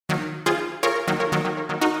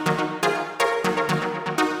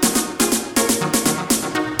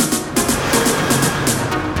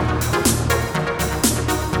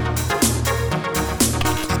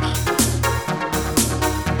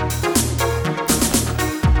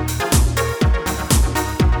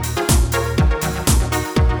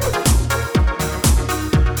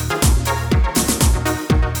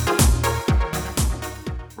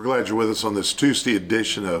glad you're with us on this Tuesday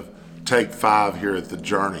edition of Take 5 here at The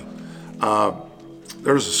Journey.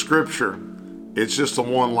 There's a scripture. It's just a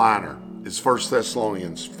one-liner. It's 1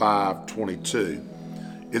 Thessalonians 5:22.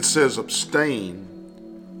 It says,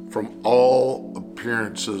 abstain from all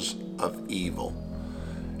appearances of evil.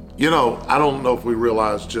 You know, I don't know if we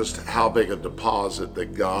realize just how big a deposit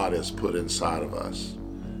that God has put inside of us.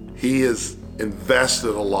 He has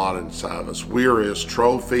invested a lot inside of us. We're His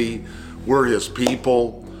trophy. We're His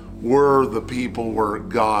people. We're the people where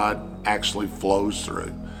God actually flows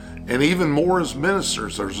through. And even more as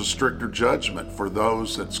ministers, there's a stricter judgment for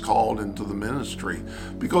those that's called into the ministry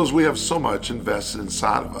because we have so much invested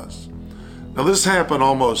inside of us. Now, this happened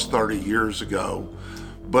almost 30 years ago,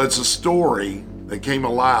 but it's a story that came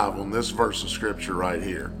alive on this verse of scripture right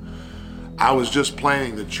here. I was just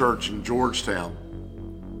planning the church in Georgetown,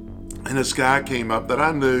 and this guy came up that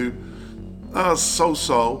I knew and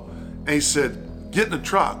he said, get in the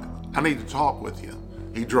truck. I need to talk with you.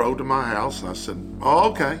 He drove to my house, and I said, oh,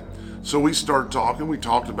 okay. So we started talking. We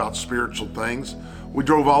talked about spiritual things. We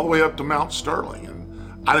drove all the way up to Mount Sterling,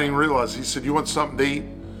 and I didn't realize. He said, you want something to eat?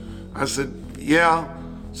 I said, yeah.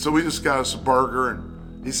 So we just got us a burger,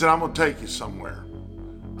 and he said, I'm going to take you somewhere.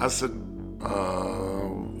 I said,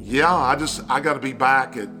 yeah, I got to be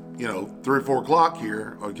back at, 3 or 4 o'clock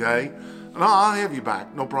here, okay? No, I'll have you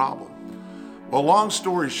back, no problem. Well, long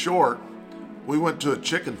story short, we went to a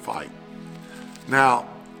chicken fight. Now,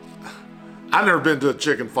 I've never been to a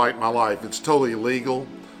chicken fight in my life. It's totally illegal,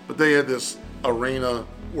 but they had this arena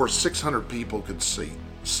where 600 people could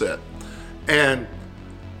sit. And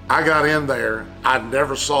I got in there. I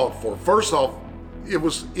never saw it before. First off, it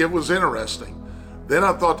was interesting. Then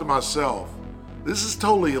I thought to myself, this is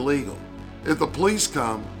totally illegal. If the police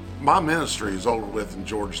come, my ministry is over with in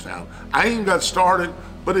Georgetown. I ain't got started,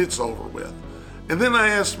 but it's over with. And then I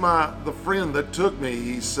asked the friend that took me,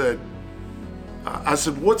 he said, I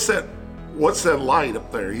said, what's that light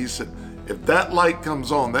up there? He said, if that light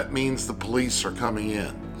comes on, that means the police are coming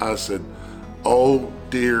in. I said, oh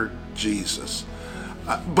dear Jesus.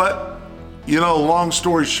 But, long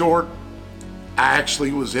story short,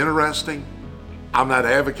 it was interesting. I'm not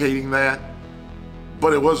advocating that,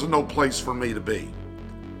 but it wasn't no place for me to be.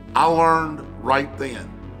 I learned right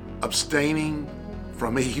then, abstaining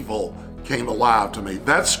from evil came alive to me.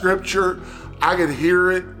 That scripture, I could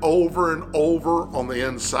hear it over and over on the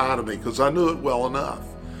inside of me because I knew it well enough.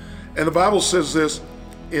 And the Bible says this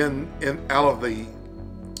out of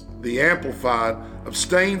the Amplified,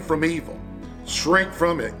 abstain from evil, shrink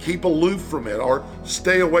from it, keep aloof from it, or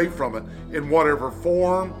stay away from it in whatever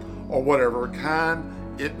form or whatever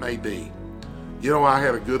kind it may be. I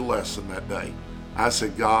had a good lesson that day. I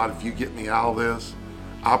said, God, if you get me out of this,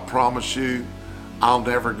 I promise you, I'll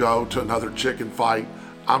never go to another chicken fight.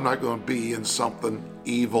 I'm not going to be in something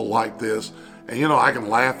evil like this. And I can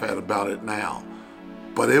laugh about it now,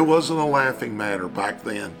 but it wasn't a laughing matter back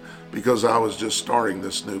then because I was just starting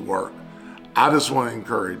this new work. I just want to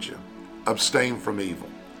encourage you, abstain from evil.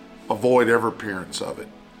 Avoid every appearance of it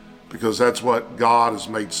because that's what God has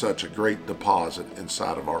made such a great deposit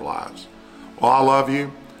inside of our lives. Well, I love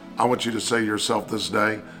you. I want you to say to yourself this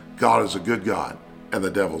day, God is a good God and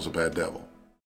the devil's a bad devil.